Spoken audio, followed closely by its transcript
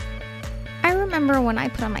remember when I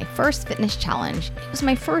put on my first fitness challenge. It was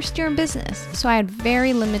my first year in business, so I had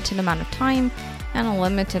very limited amount of time and a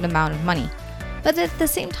limited amount of money. But at the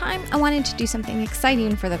same time, I wanted to do something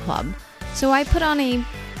exciting for the club. So I put on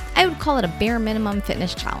I would call it a bare minimum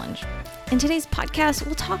fitness challenge. In today's podcast,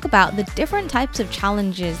 we'll talk about the different types of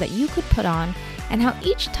challenges that you could put on and how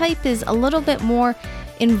each type is a little bit more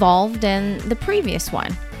involved than the previous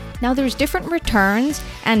one. Now, there's different returns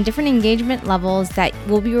and different engagement levels that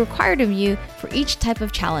will be required of you for each type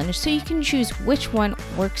of challenge, so you can choose which one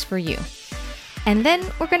works for you. And then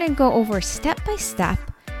we're going to go over step by step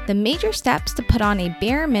the major steps to put on a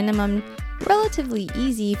bare minimum, relatively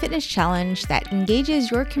easy fitness challenge that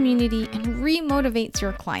engages your community and remotivates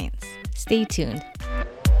your clients. Stay tuned.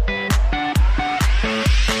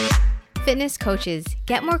 Fitness coaches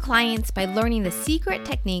get more clients by learning the secret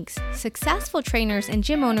techniques successful trainers and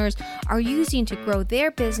gym owners are using to grow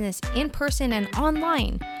their business in person and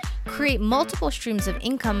online. Create multiple streams of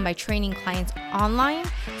income by training clients online,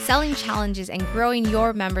 selling challenges, and growing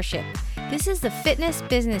your membership. This is the Fitness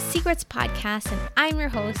Business Secrets Podcast, and I'm your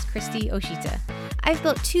host, Christy Oshita. I've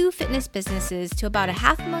built 2 fitness businesses to about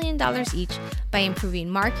 $500,000 each by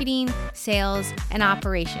improving marketing, sales, and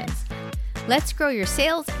operations. Let's grow your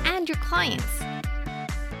sales and your clients.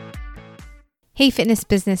 Hey, Fitness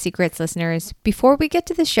Business Secrets listeners. Before we get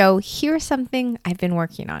to the show, here's something I've been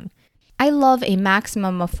working on. I love a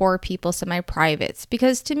maximum of 4 people semi-privates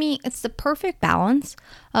because to me, it's the perfect balance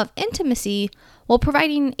of intimacy while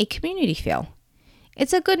providing a community feel.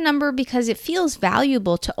 It's a good number because it feels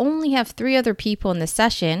valuable to only have 3 other people in the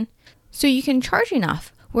session, so you can charge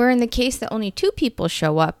enough, where in the case that only 2 people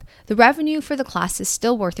show up, the revenue for the class is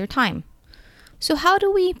still worth your time. So how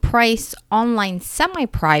do we price online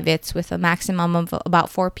semi-privates with a maximum of about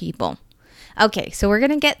 4 people? Okay, so we're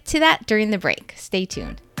going to get to that during the break. Stay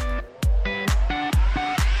tuned.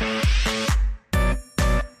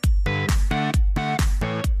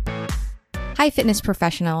 Hi, fitness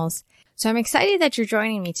professionals. So I'm excited that you're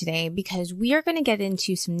joining me today because we are going to get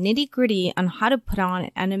into some nitty-gritty on how to put on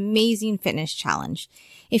an amazing fitness challenge.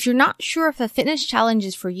 If you're not sure if a fitness challenge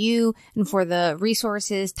is for you and for the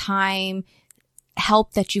resources, time,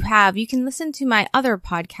 help that you have, you can listen to my other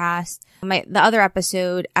podcast, the other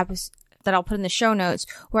episode that I'll put in the show notes,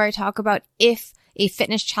 where I talk about if a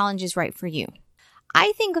fitness challenge is right for you.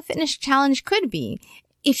 I think a fitness challenge could be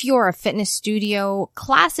if you're a fitness studio,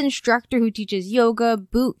 class instructor who teaches yoga,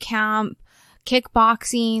 boot camp,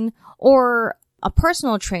 kickboxing, or a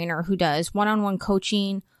personal trainer who does one-on-one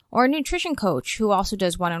coaching, or a nutrition coach who also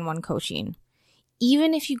does one-on-one coaching.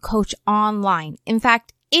 Even if you coach online. In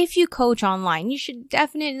fact, if you coach online, you should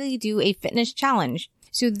definitely do a fitness challenge.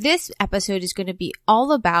 So this episode is going to be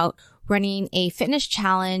all about running a fitness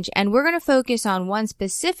challenge, and we're going to focus on one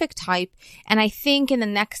specific type. And I think in the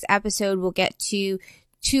next episode, we'll get to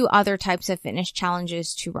 2 other types of fitness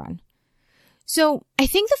challenges to run. So I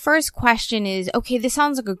think the first question is, okay, this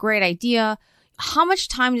sounds like a great idea. How much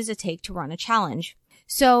time does it take to run a challenge?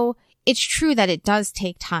 So it's true that it does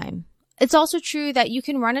take time. It's also true that you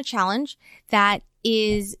can run a challenge that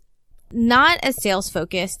is not as sales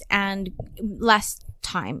focused and less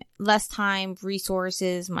time,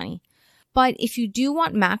 resources, money. But if you do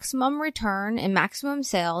want maximum return and maximum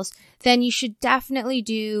sales, then you should definitely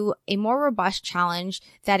do a more robust challenge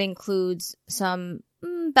that includes some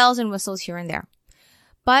bells and whistles here and there.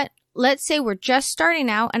 But let's say we're just starting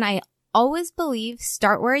out, and I always believe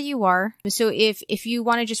start where you are. So if you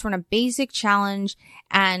want to just run a basic challenge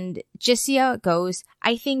and just see how it goes,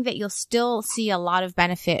 I think that you'll still see a lot of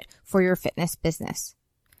benefit for your fitness business.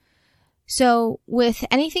 So with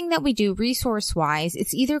anything that we do resource-wise,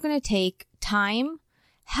 it's either going to take time,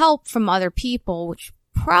 help from other people, which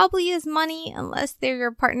probably is money unless they're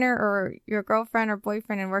your partner or your girlfriend or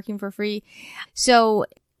boyfriend and working for free. So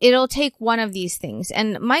it'll take one of these things.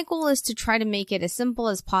 And my goal is to try to make it as simple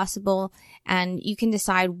as possible, and you can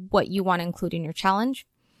decide what you want to include in your challenge.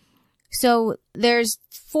 So there's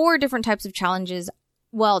 4 different types of challenges,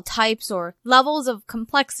 types or levels of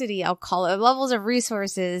complexity, I'll call it, levels of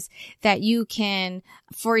resources that you can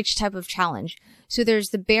for each type of challenge. So there's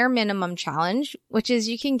the bare minimum challenge, which, as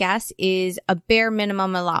you can guess, is a bare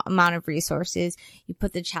minimum amount of resources. You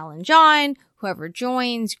put the challenge on, whoever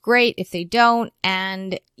joins, great. If they don't,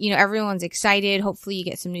 and everyone's excited, hopefully you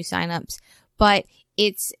get some new signups. But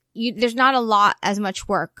there's not a lot as much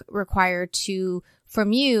work required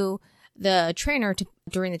from you, the trainer,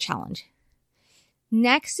 during the challenge.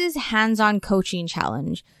 Next is hands-on coaching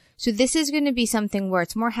challenge. So this is going to be something where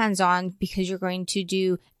it's more hands-on because you're going to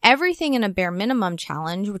do everything in a bare minimum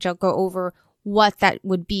challenge, which I'll go over what that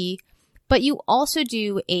would be. But you also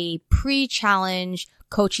do a pre-challenge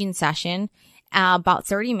coaching session. about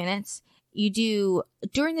 30 minutes.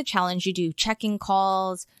 During the challenge, you do check-in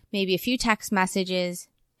calls, maybe a few text messages.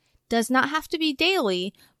 Does not have to be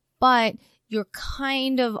daily, but you're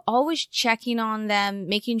kind of always checking on them,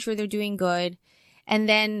 making sure they're doing good. And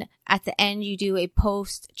then at the end, you do a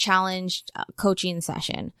post-challenge coaching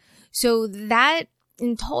session. So that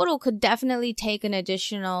in total could definitely take an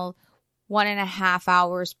additional 1.5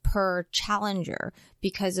 hours per challenger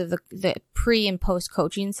because of the pre and post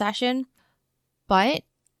coaching session. But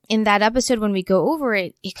in that episode, when we go over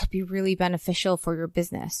it, it could be really beneficial for your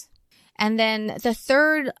business. And then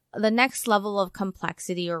the next level of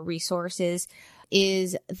complexity or resources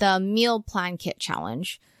is the meal plan kit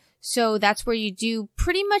challenge. So that's where you do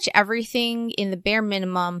pretty much everything in the bare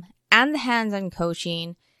minimum and the hands-on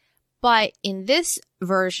coaching. But in this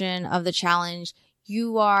version of the challenge,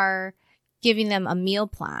 you are giving them a meal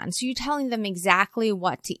plan. So you're telling them exactly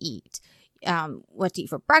what to eat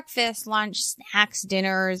for breakfast, lunch, snacks,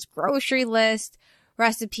 dinners, grocery list,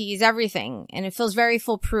 recipes, everything. And it feels very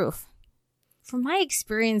foolproof. From my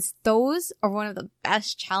experience, those are one of the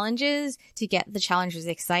best challenges to get the challengers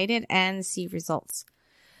excited and see results.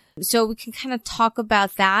 So we can kind of talk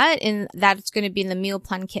about that, and that it's going to be in the meal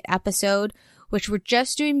plan kit episode, which we're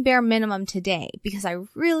just doing bare minimum today because I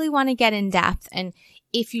really want to get in depth. And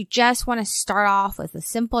if you just want to start off with a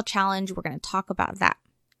simple challenge, we're going to talk about that.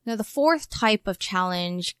 Now, the fourth type of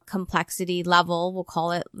challenge complexity level, we'll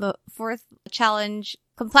call it the fourth challenge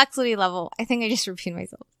complexity level. I think I just repeated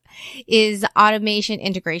myself. Is automation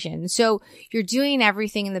integration. So you're doing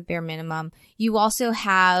everything in the bare minimum. You also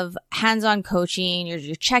have hands-on coaching.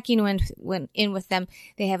 You're checking in with them.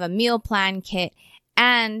 They have a meal plan kit.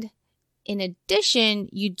 And in addition,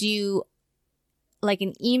 you do like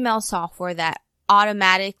an email software that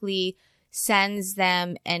automatically sends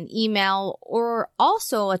them an email or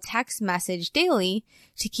also a text message daily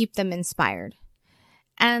to keep them inspired.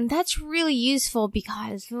 And that's really useful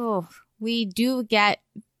because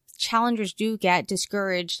challengers do get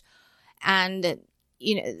discouraged, and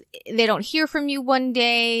they don't hear from you one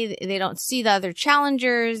day, they don't see the other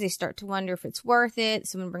challengers, they start to wonder if it's worth it,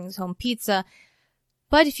 someone brings home pizza.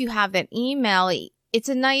 But if you have that email, it's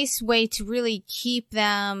a nice way to really keep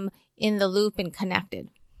them in the loop and connected.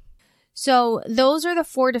 So those are the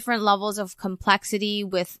 4 different levels of complexity,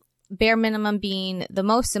 with bare minimum being the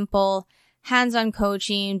most simple, hands-on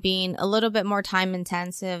coaching being a little bit more time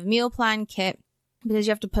intensive, meal plan kit because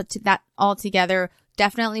you have to put that all together,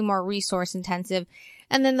 definitely more resource intensive.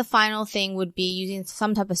 And then the final thing would be using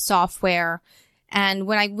some type of software. And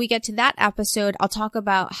when we get to that episode, I'll talk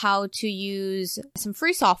about how to use some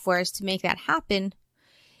free softwares to make that happen.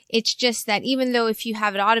 It's just that even though if you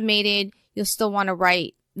have it automated, you'll still want to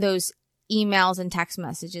write those emails and text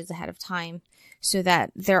messages ahead of time so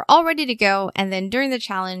that they're all ready to go. And then during the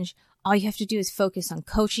challenge, all you have to do is focus on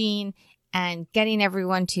coaching and getting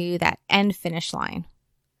everyone to that end finish line.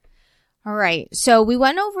 All right. So we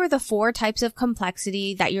went over the 4 types of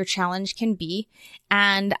complexity that your challenge can be.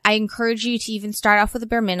 And I encourage you to even start off with a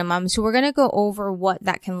bare minimum. So we're going to go over what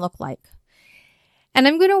that can look like. And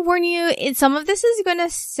I'm going to warn you, some of this is going to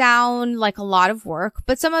sound like a lot of work,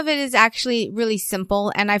 but some of it is actually really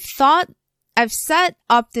simple. And I've set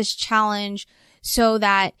up this challenge so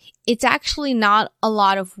that it's actually not a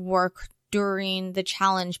lot of work during the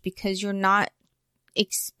challenge because you're not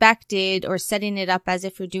expected or setting it up as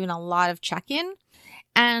if you're doing a lot of check-in.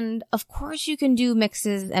 And of course you can do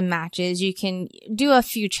mixes and matches. You can do a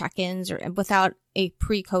few check-ins or without a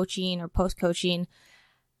pre-coaching or post-coaching.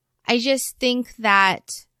 I just think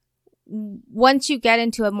that once you get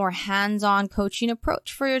into a more hands-on coaching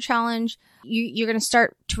approach for your challenge, you're going to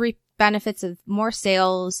start to reap benefits of more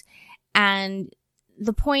sales. And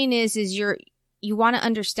the point is you want to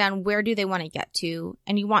understand where do they want to get to,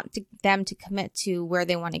 and you want them to commit to where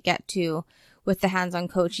they want to get to with the hands-on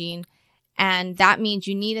coaching. And that means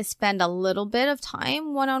you need to spend a little bit of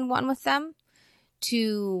time one-on-one with them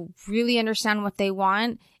to really understand what they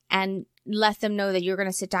want and let them know that you're going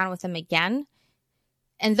to sit down with them again.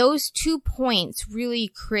 And those 2 points really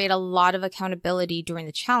create a lot of accountability during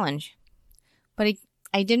the challenge. But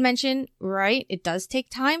I did mention, right, it does take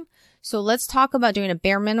time. So let's talk about doing a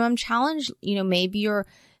bare minimum challenge. Maybe you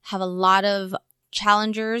have a lot of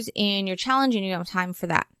challengers in your challenge and you don't have time for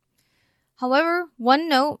that. However, one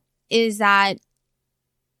note is that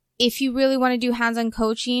if you really want to do hands-on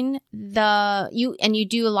coaching, you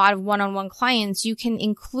do a lot of one-on-one clients, you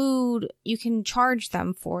can charge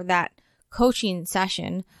them for that coaching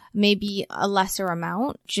session, maybe a lesser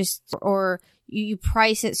amount, or you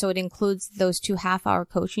price it so it includes those 2 half-hour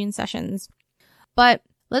coaching sessions. But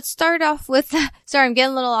Let's start off with, sorry, I'm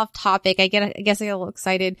getting a little off topic. I guess I get a little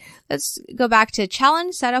excited. Let's go back to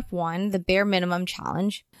challenge setup 1, the bare minimum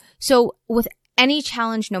challenge. So with any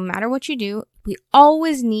challenge, no matter what you do, we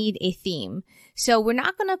always need a theme. So we're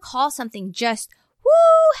not going to call something just,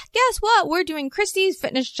 woo, guess what? We're doing Christy's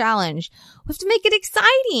fitness challenge. We have to make it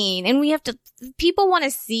exciting, and people want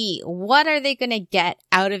to see what are they going to get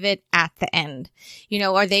out of it at the end.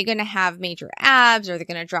 Are they going to have major abs? Are they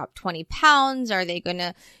going to drop 20 pounds? Are they going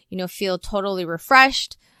to, feel totally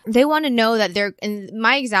refreshed? They want to know that in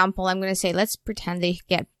my example, I'm going to say, let's pretend they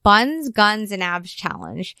get buns, guns, and abs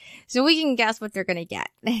challenge. So we can guess what they're going to get.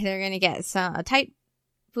 They're going to get a tight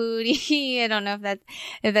booty. I don't know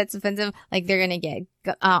if that's offensive. Like they're going to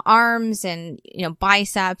get arms and,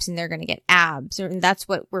 biceps, and they're going to get abs. And that's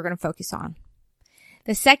what we're going to focus on.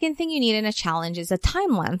 The second thing you need in a challenge is a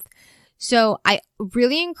time length. So I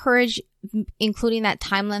really encourage including that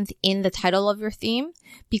time length in the title of your theme,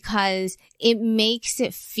 because it makes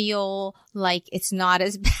it feel like it's not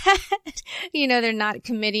as bad. They're not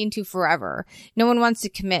committing to forever. No one wants to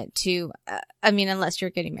commit to, unless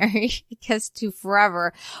you're getting married, because to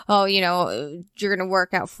forever, you're going to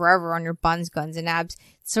work out forever on your buns, guns, and abs.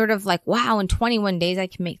 It's sort of like, wow, in 21 days, I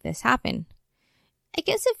can make this happen. I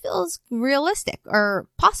guess it feels realistic or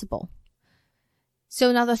possible.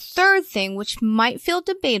 So now the third thing, which might feel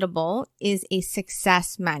debatable, is a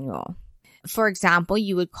success manual. For example,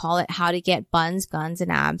 you would call it How to Get Buns, Guns, and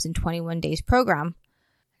Abs in 21 Days Program.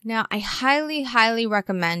 Now, I highly, highly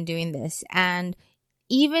recommend doing this. And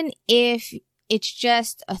even if it's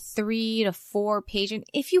just a 3 to 4 page, and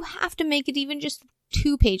if you have to make it even just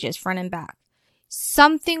 2 pages front and back,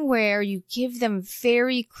 something where you give them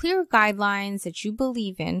very clear guidelines that you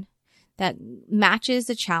believe in, that matches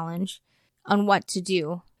the challenge, on what to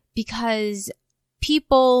do. Because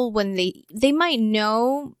people, when they might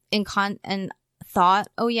know and thought,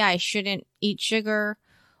 oh yeah, I shouldn't eat sugar,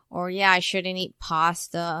 or yeah, I shouldn't eat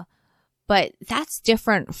pasta, but that's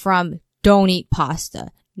different from don't eat pasta,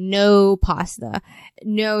 no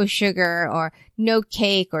sugar, or no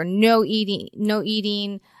cake, or no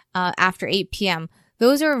eating after 8 p.m.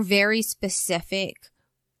 Those are very specific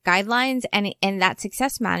guidelines, and that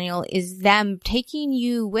success manual is them taking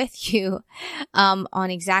you with you on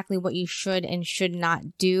exactly what you should and should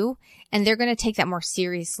not do, and they're going to take that more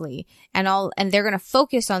seriously, and they're going to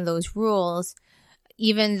focus on those rules,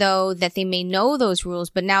 even though that they may know those rules,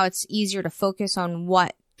 but now it's easier to focus on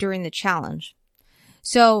what during the challenge.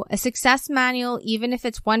 So a success manual, even if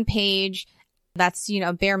it's 1 page, that's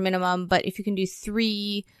bare minimum, but if you can do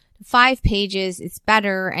 3 to 5 pages, it's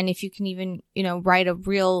better. And if you can even, write a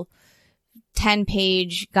real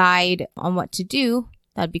 10-page guide on what to do,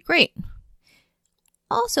 that'd be great.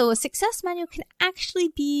 Also, a success manual can actually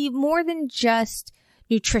be more than just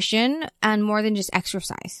nutrition and more than just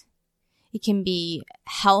exercise. It can be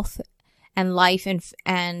health and life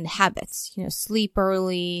and habits, sleep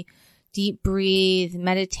early, deep breathe,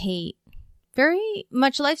 meditate. Very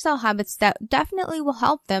much lifestyle habits that definitely will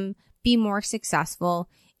help them be more successful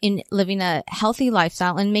in living a healthy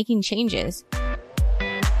lifestyle and making changes.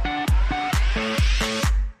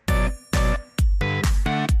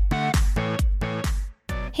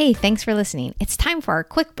 Hey, thanks for listening. It's time for our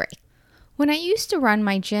quick break. When I used to run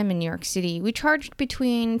my gym in New York City, we charged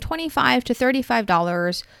between $25 to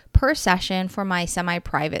 $35 per session for my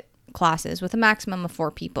semi-private classes with a maximum of 4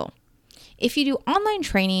 people. If you do online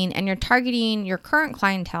training and you're targeting your current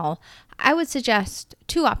clientele, I would suggest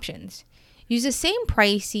 2 options. Use the same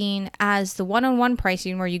pricing as the one-on-one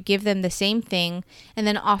pricing, where you give them the same thing and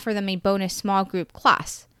then offer them a bonus small group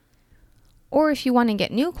class. Or if you want to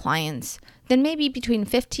get new clients, then maybe between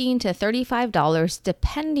 $15 to $35,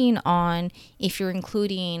 depending on if you're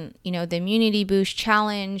including, the Immunity Boost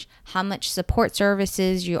Challenge, how much support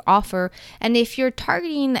services you offer, and if you're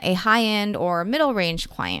targeting a high-end or middle-range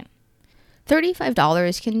client.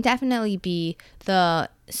 $35 can definitely be the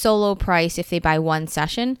solo price if they buy 1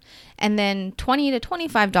 session, and then $20 to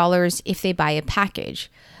 $25 if they buy a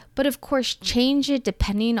package. But of course, change it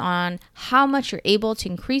depending on how much you're able to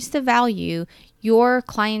increase the value, your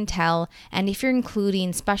clientele, and if you're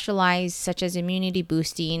including specialized, such as immunity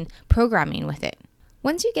boosting programming with it.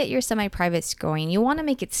 Once you get your semi-privates going, you want to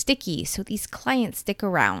make it sticky so these clients stick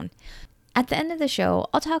around. At the end of the show,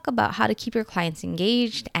 I'll talk about how to keep your clients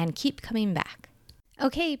engaged and keep coming back.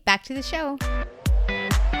 Okay, back to the show.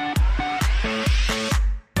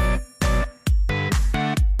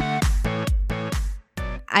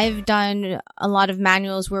 I've done a lot of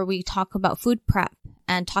manuals where we talk about food prep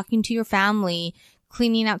and talking to your family,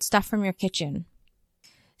 cleaning out stuff from your kitchen.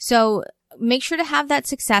 So make sure to have that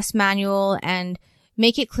success manual and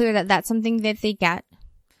make it clear that that's something that they get.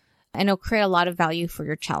 and it'll create a lot of value for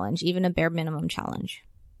your challenge, even a bare minimum challenge.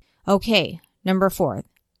 Okay, number 4.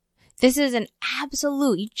 This is an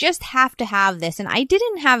absolute, you just have to have this. And I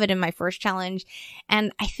didn't have it in my first challenge.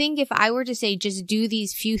 And I think if I were to say just do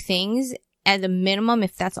these few things at a minimum,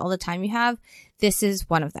 if that's all the time you have, this is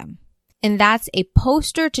one of them. And that's a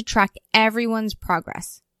poster to track everyone's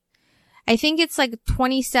progress. I think it's like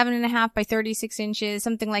 27.5 by 36 inches,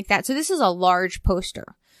 something like that. So this is a large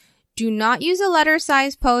poster. Do not use a letter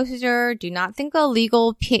size poster. Do not think a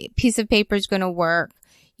legal piece of paper is going to work.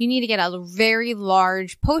 You need to get a very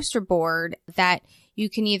large poster board that you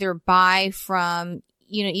can either buy from,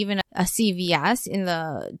 even a CVS in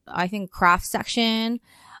the, I think, craft section.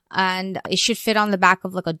 And it should fit on the back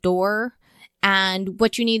of like a door. And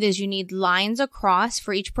what you need is you need lines across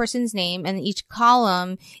for each person's name. And each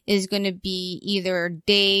column is going to be either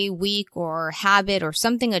day, week, or habit or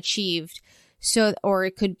something achieved. So, or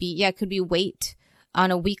it could be weight on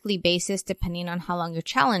a weekly basis, depending on how long your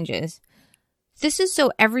challenge is. This is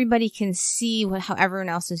so everybody can see how everyone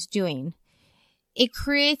else is doing. It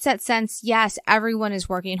creates that sense, yes, everyone is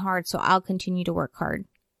working hard, so I'll continue to work hard.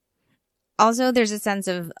 Also, there's a sense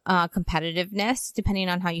of competitiveness, depending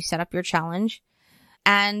on how you set up your challenge.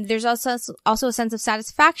 And there's also a sense of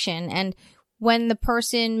satisfaction. And when the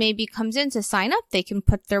person maybe comes in to sign up, they can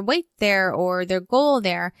put their weight there or their goal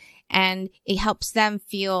there, and it helps them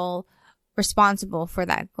feel responsible for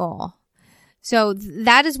that goal. So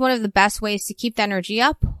that is one of the best ways to keep the energy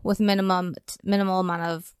up with minimal amount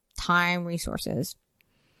of time, resources.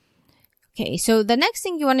 Okay, so the next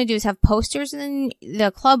thing you want to do is have posters in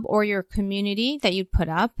the club or your community that you put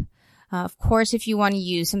up. Of course, if you want to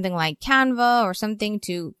use something like Canva or something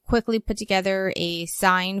to quickly put together a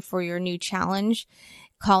sign for your new challenge,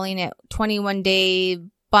 calling it 21 Day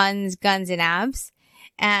Buns, Guns, and Abs.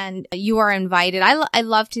 And you are invited. I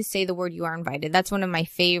love to say the word you are invited. That's one of my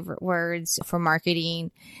favorite words for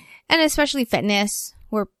marketing, and especially fitness,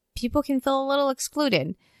 where people can feel a little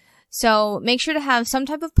excluded. So make sure to have some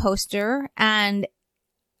type of poster, and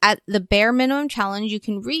at the bare minimum challenge, you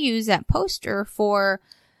can reuse that poster for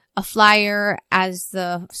a flyer as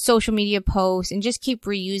the social media post and just keep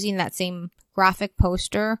reusing that same graphic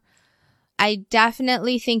poster. I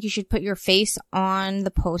definitely think you should put your face on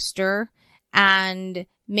the poster and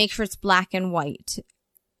make sure it's black and white.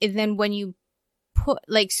 And then when you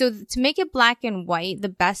so to make it black and white, the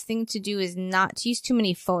best thing to do is not to use too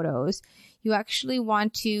many photos. You actually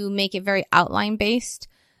want to make it very outline based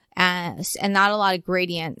and not a lot of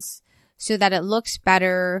gradients so that it looks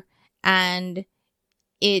better and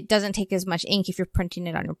it doesn't take as much ink if you're printing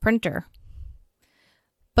it on your printer.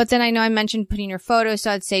 But then I know I mentioned putting your photo,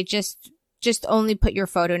 so I'd say just only put your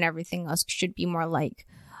photo, and everything else should be more like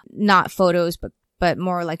not photos, but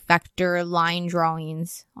more like vector line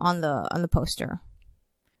drawings on the poster.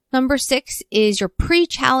 Number 6 is your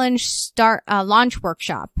pre-challenge launch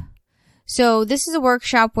workshop. So this is a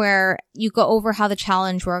workshop where you go over how the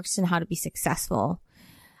challenge works and how to be successful.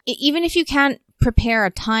 Even if you can't prepare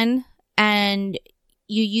a ton and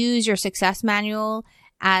you use your success manual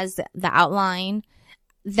as the outline,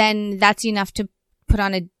 then that's enough to put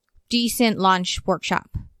on a decent launch workshop.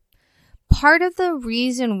 Part of the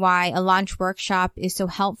reason why a launch workshop is so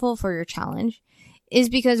helpful for your challenge is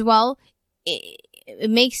because, it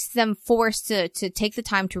makes them forced to take the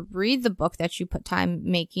time to read the book that you put time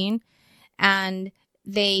making, and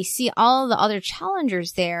they see all the other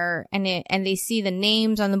challengers there, and they see the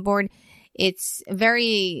names on the board. It's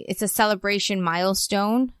a celebration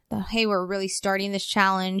milestone that, hey, we're really starting this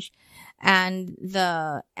challenge, and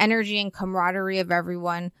the energy and camaraderie of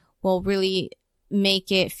everyone will really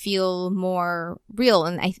make it feel more real,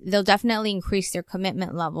 and they'll definitely increase their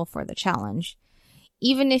commitment level for the challenge.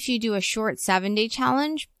 Even if you do a short 7-day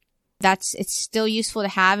challenge, it's still useful to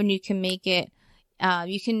have, and you can make it,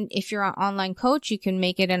 if you're an online coach, you can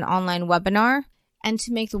make it an online webinar. And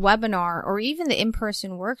to make the webinar or even the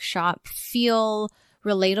in-person workshop feel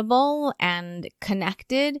relatable and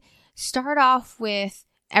connected, start off with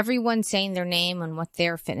everyone saying their name and what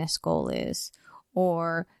their fitness goal is,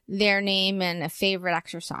 or their name and a favorite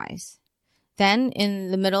exercise. Then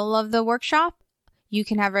in the middle of the workshop, you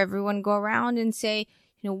can have everyone go around and say,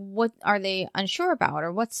 what are they unsure about,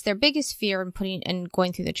 or what's their biggest fear in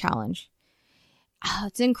going through the challenge.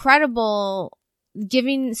 It's incredible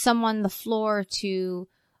giving someone the floor to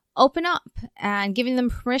open up and giving them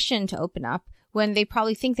permission to open up when they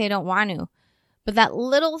probably think they don't want to. But that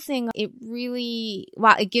little thing,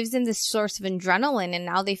 it gives them this source of adrenaline, and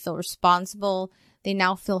now they feel responsible. They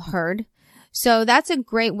now feel heard. So that's a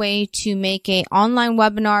great way to make an online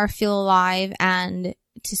webinar feel alive and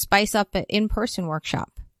to spice up an in-person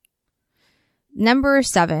workshop. Number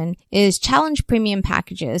 7 is challenge premium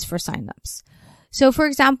packages for signups. So for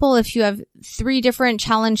example, if you have 3 different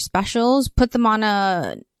challenge specials, put them on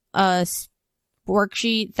a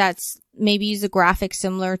worksheet that's maybe use a graphic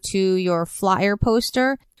similar to your flyer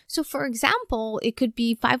poster. So for example, it could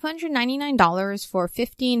be $599 for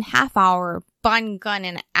 15 half-hour bun, gun,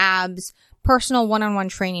 and abs personal one-on-one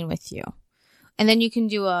training with you. And then you can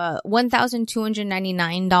do a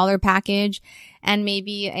 $1,299 package and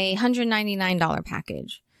maybe a $199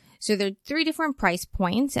 package. So there are 3 different price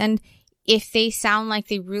points. And if they sound like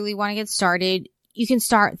they really want to get started, you can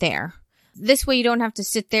start there. This way you don't have to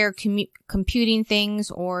sit there computing things,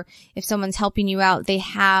 or if someone's helping you out, they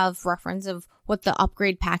have reference of what the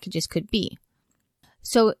upgrade packages could be.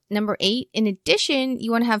 So number 8, in addition,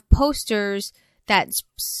 you want to have posters that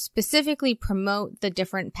specifically promote the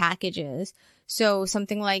different packages. So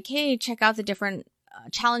something like, hey, check out the different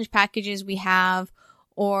challenge packages we have,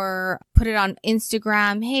 or put it on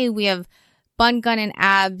Instagram. Hey, we have bun, gun, and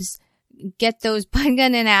abs. Get those bun,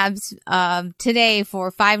 gun, and abs today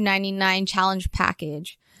for $5.99 challenge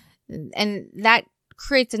package. And that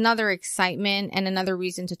creates another excitement and another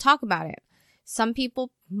reason to talk about it. Some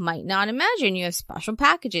people might not imagine you have special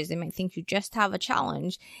packages. They might think you just have a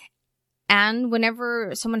challenge. And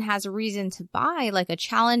whenever someone has a reason to buy, like a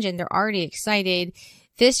challenge, and they're already excited,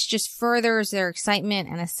 this just furthers their excitement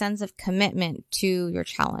and a sense of commitment to your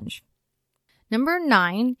challenge. Number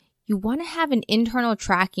 9, you want to have an internal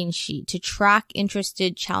tracking sheet to track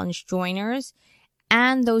interested challenge joiners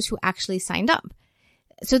and those who actually signed up.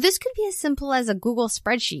 So this could be as simple as a Google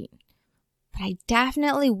spreadsheet, but I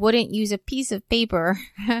definitely wouldn't use a piece of paper.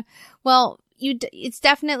 Well, it's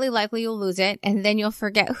definitely likely you'll lose it, and then you'll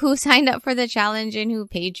forget who signed up for the challenge and who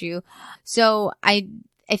paid you. So I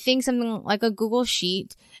think something like a Google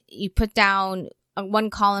sheet, you put down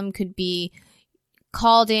one column could be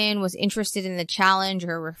called in, was interested in the challenge,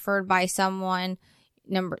 or referred by someone.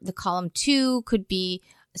 The column 2 could be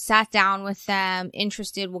sat down with them,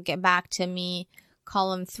 interested, will get back to me.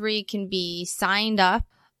 Column 3 can be signed up.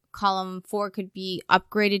 Column 4 could be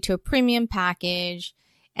upgraded to a premium package.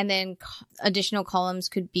 And then additional columns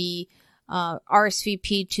could be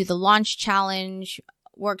RSVP to the launch challenge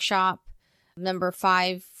workshop. Number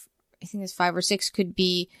 5, I think it's 5 or 6, could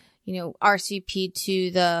be, RSVP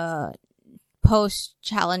to the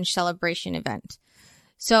post-challenge celebration event.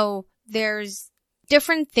 So there's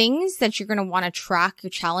different things that you're going to want to track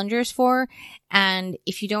your challengers for. And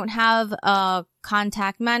if you don't have a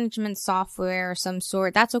contact management software of some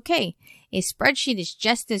sort, that's okay. A spreadsheet is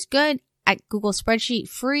just as good. At Google Spreadsheet,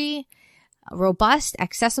 free, robust,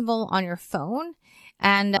 accessible on your phone,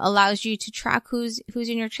 and allows you to track who's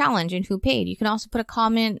in your challenge and who paid. You can also put a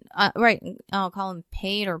comment, column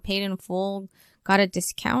paid or paid in full, got a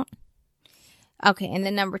discount. Okay, and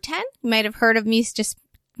then number 10, you might have heard of me just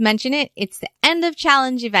mention it. It's the end of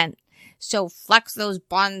challenge event. So flex those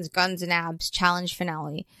buns, guns, and abs challenge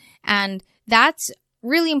finale. And that's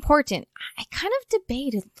really important. I kind of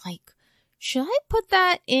debated, should I put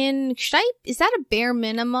that in? Is that a bare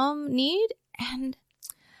minimum need? And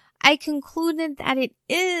I concluded that it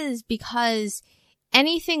is, because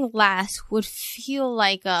anything less would feel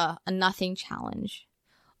like a nothing challenge.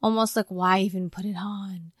 Almost like, why even put it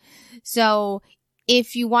on? So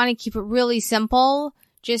if you want to keep it really simple,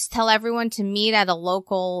 just tell everyone to meet at a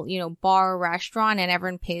local, bar or restaurant, and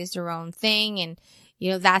everyone pays their own thing, and,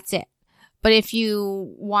 that's it. But if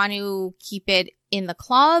you want to keep it in the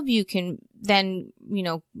club, you can then,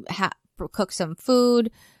 cook some food,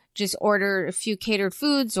 just order a few catered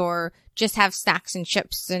foods, or just have snacks and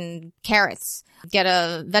chips and carrots, get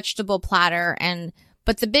a vegetable platter.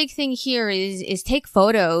 But the big thing here is take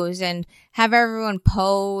photos and have everyone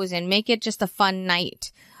pose and make it just a fun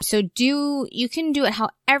night. So you can do it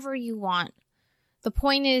however you want. The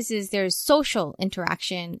point is there's social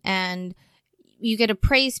interaction, and you get to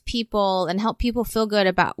praise people and help people feel good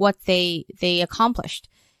about what they accomplished.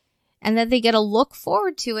 And then they get to look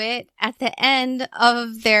forward to it at the end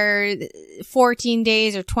of their 14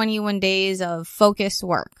 days or 21 days of focused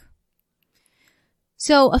work.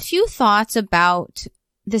 So a few thoughts about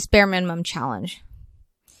this bare minimum challenge.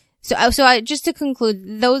 So just to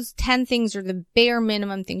conclude, those 10 things are the bare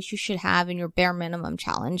minimum things you should have in your bare minimum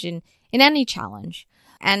challenge in any challenge.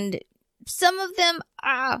 And some of them,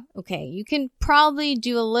 okay, you can probably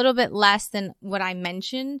do a little bit less than what I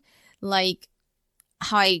mentioned, like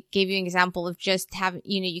how I gave you an example of just having,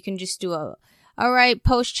 you can just do all right,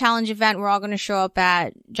 post-challenge event, we're all going to show up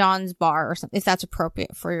at John's bar or something, if that's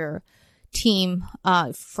appropriate for your team,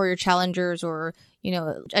 for your challengers, or,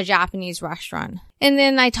 a Japanese restaurant. And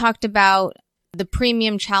then I talked about the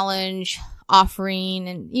premium challenge offering.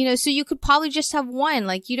 And, so you could probably just have one.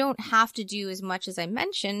 Like, you don't have to do as much as I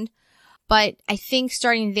mentioned, but I think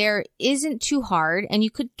starting there isn't too hard, and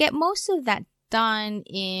you could get most of that done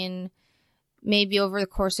in maybe over the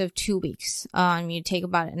course of 2 weeks. You take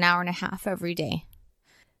about an hour and a half every day.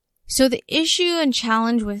 So the issue and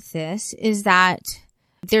challenge with this is that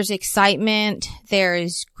there's excitement,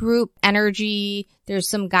 there's group energy, there's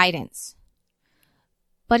some guidance.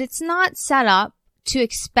 But it's not set up to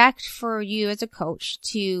expect for you as a coach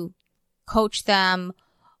to coach them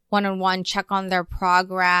one-on-one, check on their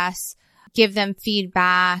progress, give them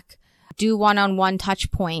feedback, do one-on-one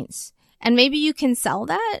touch points. And maybe you can sell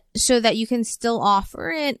that so that you can still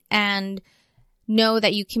offer it and know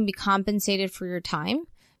that you can be compensated for your time,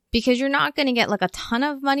 because you're not going to get like a ton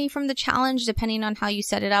of money from the challenge depending on how you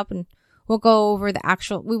set it up. And we'll go over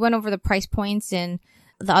we went over the price points in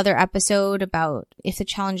the other episode about if the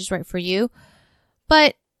challenge is right for you.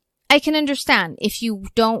 But I can understand if you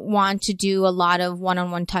don't want to do a lot of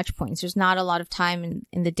one-on-one touch points. There's not a lot of time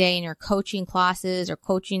in the day in your coaching classes or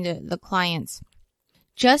coaching the clients.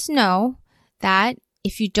 Just know that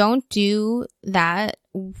if you don't do that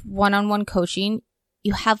one-on-one coaching,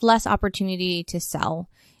 you have less opportunity to sell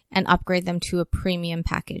and upgrade them to a premium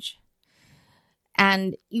package.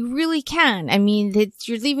 And you really can. I mean,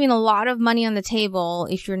 you're leaving a lot of money on the table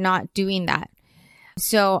if you're not doing that.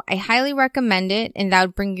 So I highly recommend it, and that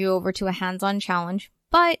would bring you over to a hands-on challenge.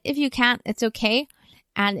 But if you can't, it's okay.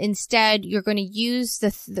 And instead, you're going to use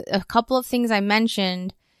a couple of things I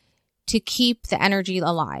mentioned to keep the energy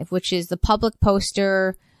alive, which is the public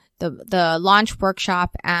poster, the launch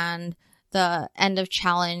workshop, and the end of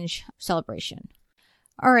challenge celebration.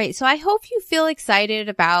 All right, so I hope you feel excited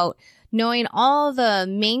about knowing all the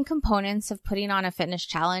main components of putting on a fitness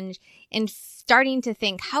challenge and starting to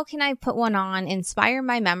think, how can I put one on, inspire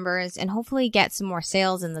my members, and hopefully get some more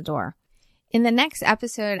sales in the door. In the next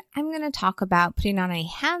episode, I'm going to talk about putting on a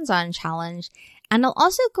hands-on challenge, and I'll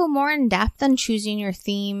also go more in depth on choosing your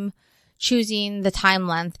theme, choosing the time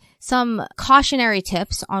length, some cautionary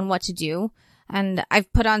tips on what to do. And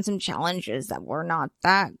I've put on some challenges that were not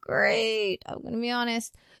that great, I'm going to be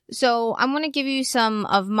honest. So I'm going to give you some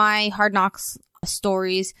of my Hard Knocks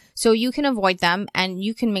stories so you can avoid them and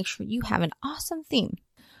you can make sure you have an awesome theme.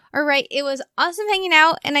 All right, it was awesome hanging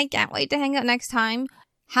out, and I can't wait to hang out next time.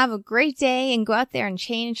 Have a great day and go out there and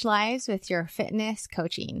change lives with your fitness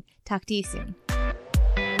coaching. Talk to you soon.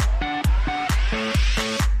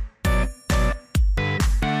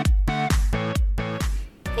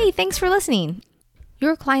 Hey, thanks for listening.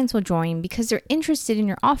 Your clients will join because they're interested in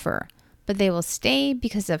your offer, but they will stay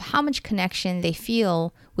because of how much connection they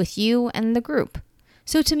feel with you and the group.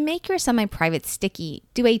 So to make your semi-private sticky,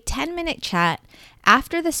 do a 10-minute chat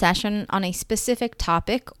after the session on a specific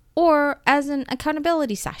topic or as an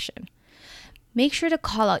accountability session. Make sure to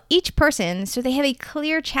call out each person so they have a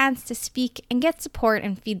clear chance to speak and get support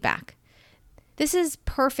and feedback. This is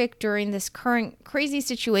perfect during this current crazy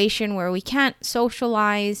situation where we can't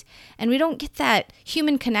socialize and we don't get that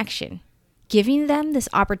human connection. Giving them this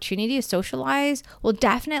opportunity to socialize will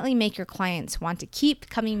definitely make your clients want to keep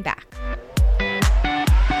coming back.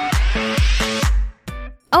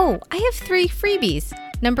 Oh, I have 3 freebies.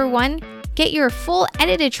 Number 1, get your full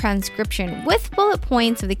edited transcription with bullet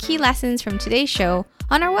points of the key lessons from today's show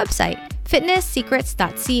on our website,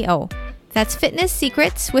 fitnesssecrets.co. That's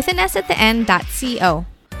fitnesssecrets with an S at the end.co.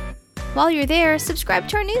 While you're there, subscribe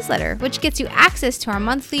to our newsletter, which gets you access to our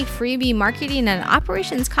monthly freebie marketing and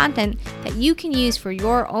operations content that you can use for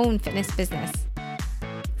your own fitness business.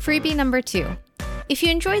 Freebie number 2. If you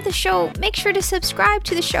enjoyed the show, make sure to subscribe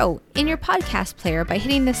to the show in your podcast player by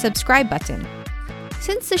hitting the subscribe button.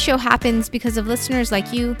 Since the show happens because of listeners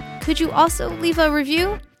like you, could you also leave a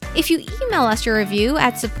review? If you email us your review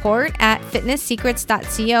at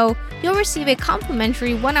support@fitnesssecrets.co, you'll receive a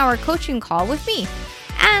complimentary 1-hour coaching call with me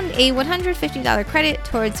and a $150 credit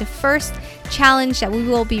towards the first challenge that we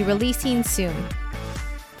will be releasing soon.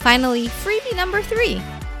 Finally, freebie number 3.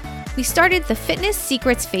 We started the Fitness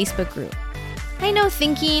Secrets Facebook group. I know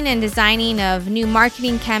thinking and designing of new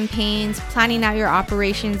marketing campaigns, planning out your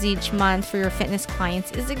operations each month for your fitness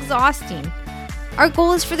clients is exhausting. Our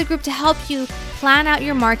goal is for the group to help you plan out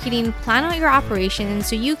your marketing, plan out your operations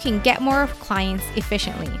so you can get more clients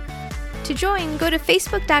efficiently. To join, go to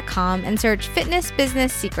facebook.com and search Fitness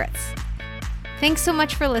Business Secrets. Thanks so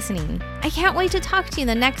much for listening. I can't wait to talk to you in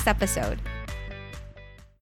the next episode.